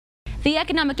The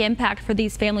economic impact for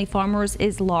these family farmers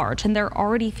is large, and they're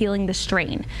already feeling the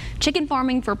strain. Chicken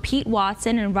farming for Pete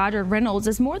Watson and Roger Reynolds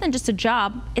is more than just a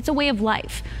job, it's a way of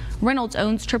life. Reynolds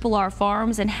owns Triple R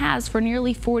Farms and has for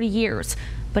nearly 40 years.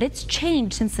 But it's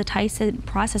changed since the Tyson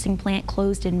processing plant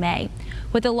closed in May.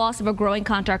 With the loss of a growing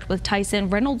contract with Tyson,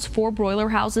 Reynolds' 4 broiler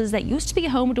houses that used to be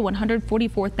home to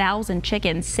 144,000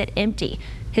 chickens sit empty.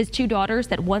 His 2 daughters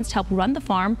that once helped run the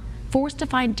farm forced to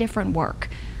find different work.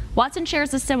 Watson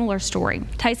shares a similar story.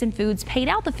 Tyson Foods paid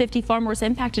out the 50 farmers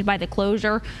impacted by the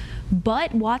closure,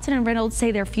 but Watson and Reynolds say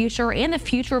their future and the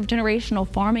future of generational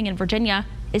farming in Virginia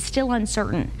is still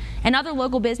uncertain. And other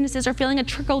local businesses are feeling a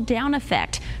trickle-down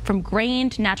effect from grain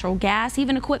to natural gas,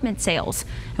 even equipment sales.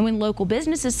 And when local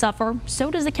businesses suffer, so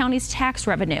does the county's tax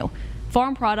revenue.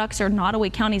 Farm products are Nottoway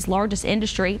County's largest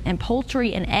industry, and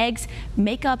poultry and eggs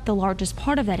make up the largest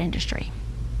part of that industry.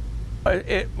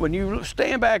 When you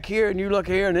stand back here and you look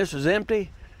here and this is empty,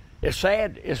 it's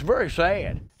sad. It's very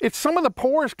sad. It's some of the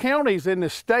poorest counties in the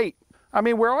state. I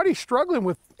mean, we're already struggling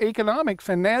with economics,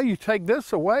 and now you take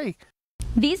this away.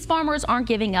 These farmers aren't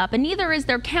giving up, and neither is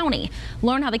their county.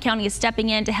 Learn how the county is stepping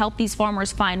in to help these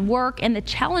farmers find work and the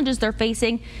challenges they're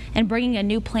facing and bringing a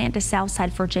new plant to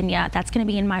Southside Virginia. That's going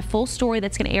to be in my full story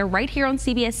that's going to air right here on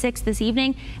CBS 6 this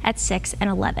evening at 6 and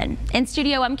 11. In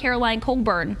studio, I'm Caroline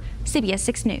Colburn, CBS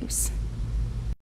 6 News.